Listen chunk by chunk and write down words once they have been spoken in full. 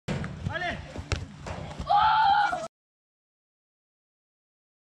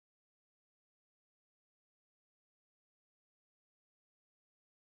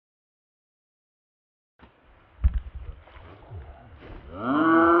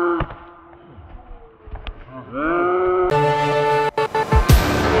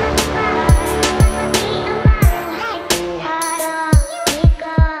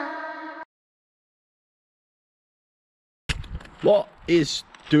is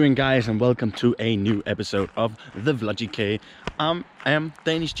doing, guys, and welcome to a new episode of the VloGK. I am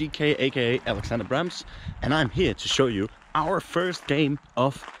Danish GK, aka Alexandernsbrems, and I'm here to show you our first game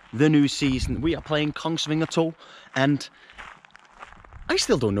of the new season. We are playing Kongsvinger 2, and I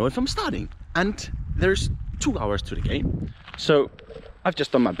still don't know if I'm starting. And there's 2 hours to the game, so I've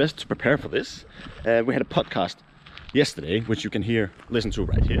just done my best to prepare for this. We had a podcast yesterday, which you can listen to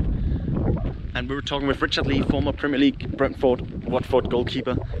right here. And we were talking with Richard Lee, former Premier League, Brentford, Watford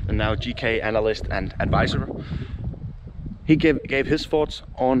goalkeeper, and now GK analyst and advisor. He gave his thoughts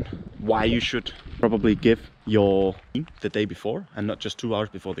on why you should probably give your team the day before and not just 2 hours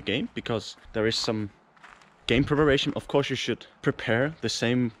before the game, because there is some game preparation. Of course, you should prepare the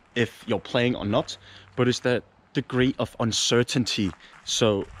same if you're playing or not, but it's that degree of uncertainty.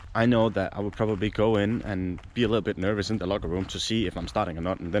 So I know that I will probably go in and be a little bit nervous in the locker room to see if I'm starting or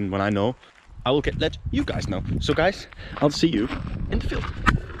not, and then when I know, I will let you guys know. So guys, I'll see you in the field.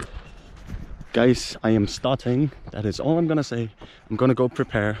 Guys, I am starting. That is all I'm gonna say. I'm gonna go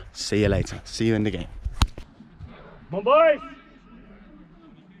prepare. See you later. See you in the game. Come on, boys!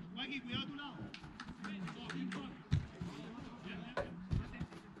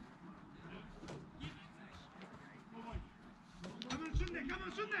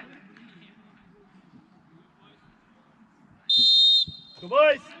 Go,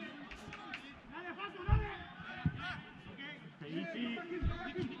 boys! Easy.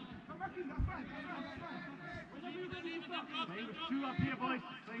 Playing with 2 up here, boys.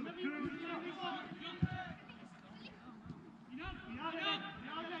 Playing with 2.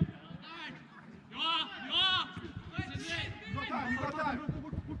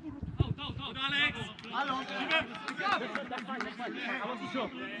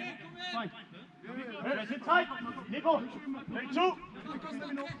 Fine. Sit tight. Nico, 32.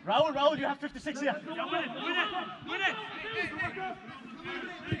 Raul, you have 56 here. Win it.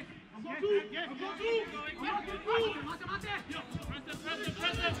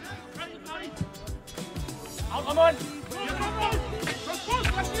 Out, come on.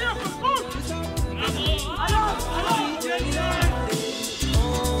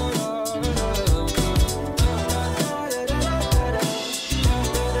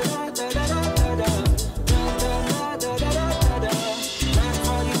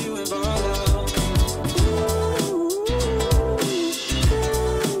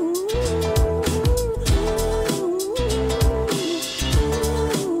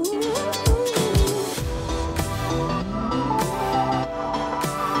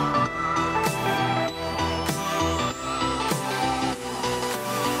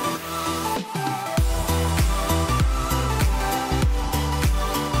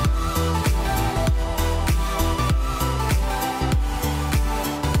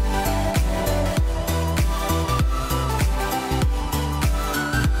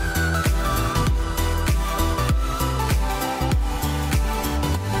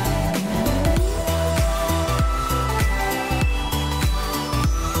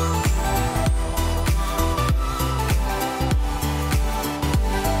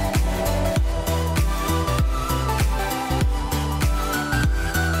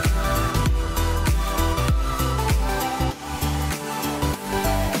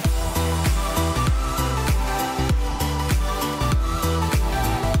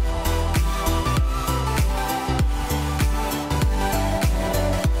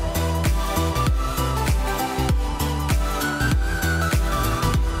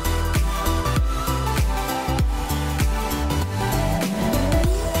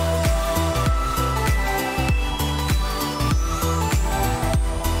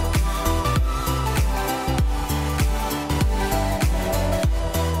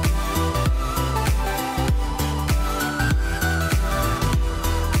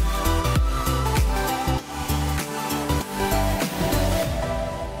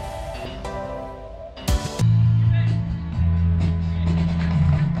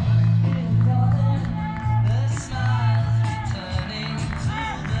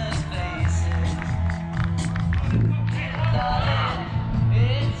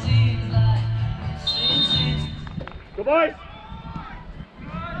 Go, boys!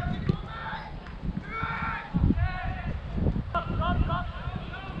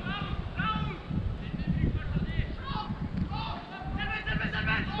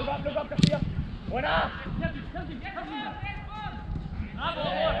 Look up, Garcia! Buena! Yes.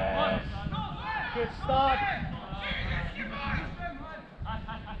 Good start!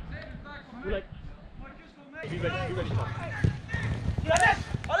 Be ready.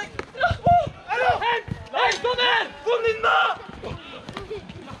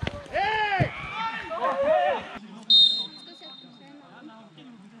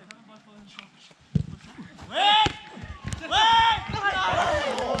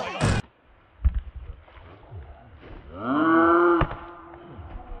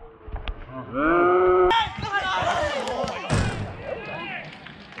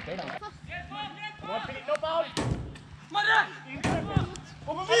 Come on, Philippe, no foul.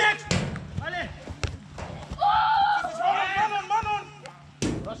 Over Felix. Allez. Manon.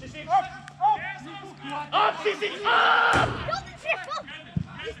 Bra, Sissi. Upp. Upp, Sissi. Upp.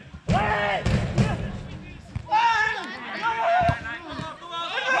 Hey.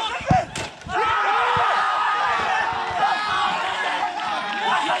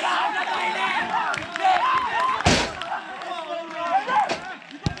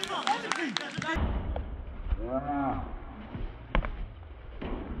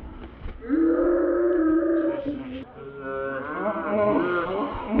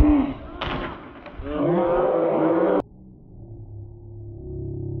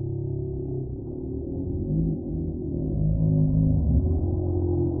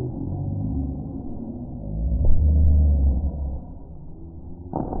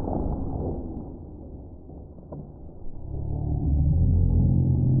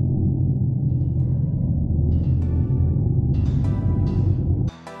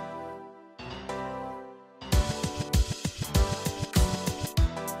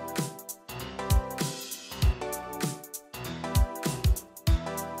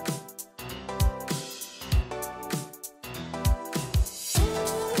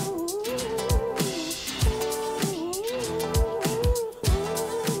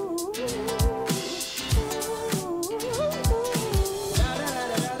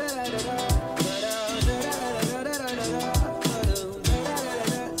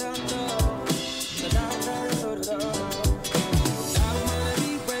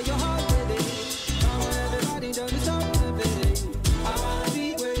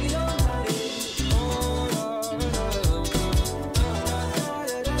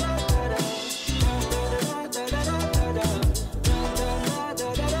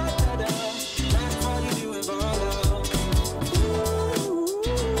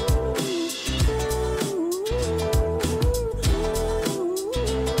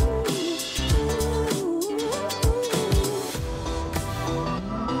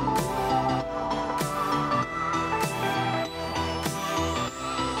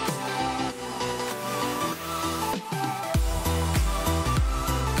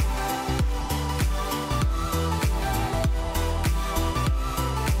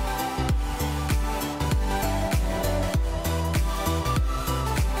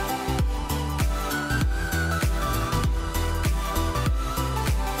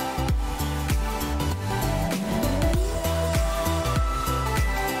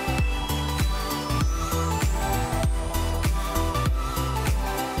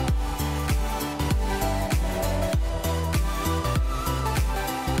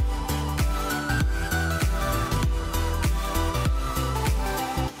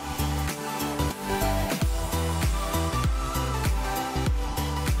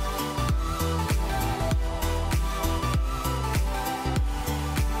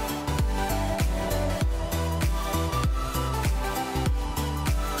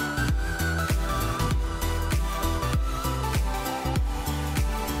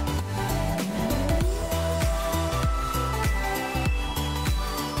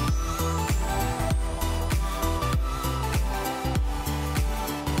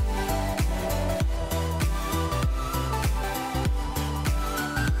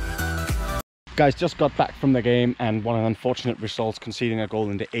 Guys, just got back from the game, and one of the unfortunate results, conceding a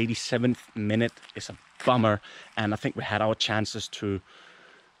goal in the 87th minute, is a bummer. And I think we had our chances to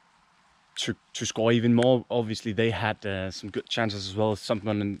score even more. Obviously they had some good chances as well,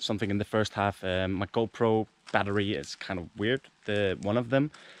 something in the first half. My GoPro battery is kind of weird, one of them,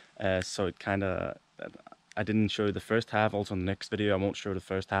 so it kind of, I didn't show you the first half. Also in the next video I won't show the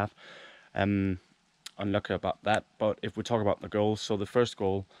first half. Unlucky about that. But if we talk about the goals, so the first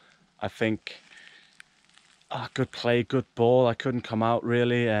goal, I think, good play, good ball. I couldn't come out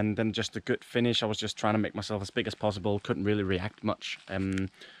really, and then just a good finish. I was just trying to make myself as big as possible. Couldn't really react much,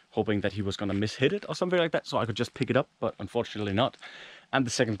 hoping that he was gonna miss-hit it or something like that, so I could just pick it up, but unfortunately not. And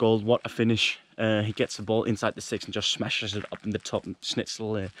the second goal, what a finish! He gets the ball inside the 6 and just smashes it up in the top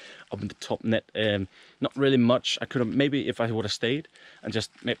schnitzel, up in the top net. Not really much. I could have maybe, if I would have stayed and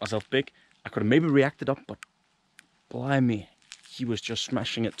just made myself big, I could have maybe reacted up, but blimey, he was just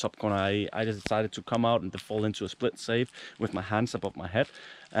smashing it top corner. I decided to come out and to fall into a split save with my hands above my head.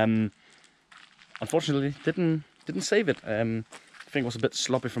 Unfortunately, didn't save it. I think it was a bit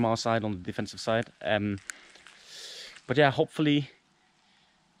sloppy from our side on the defensive side. But yeah, hopefully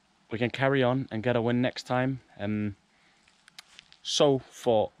we can carry on and get a win next time. So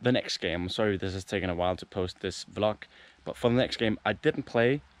for the next game, I'm sorry this has taken a while to post this vlog, but for the next game I didn't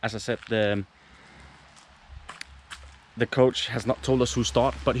play. As I said, the coach has not told us who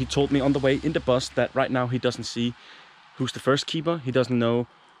start, but he told me on the way in the bus that right now he doesn't see who's the first keeper. He doesn't know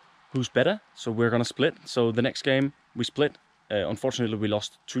who's better, so we're gonna split. So the next game we split. Unfortunately, we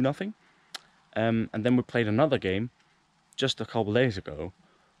lost 2-0, and then we played another game just a couple days ago,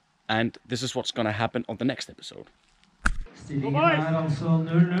 and this is what's gonna happen on the next episode. Stillingen altså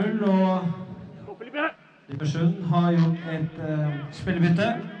 0-0, og Nybergsund har gjort et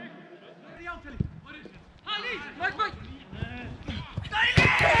spillebytte.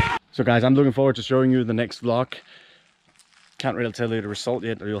 So guys, I'm looking forward to showing you the next vlog. Can't really tell you the result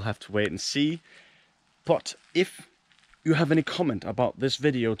yet, or you'll have to wait and see. But if you have any comment about this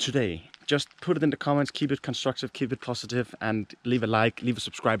video today, just put it in the comments. Keep it constructive, keep it positive, and leave a like, leave a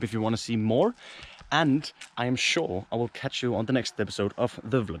subscribe if you want to see more. And I am sure I will catch you on the next episode of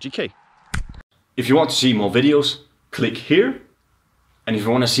the VloGK. If you want to see more videos, click here. And if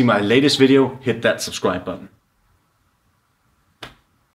you want to see my latest video, hit that subscribe button.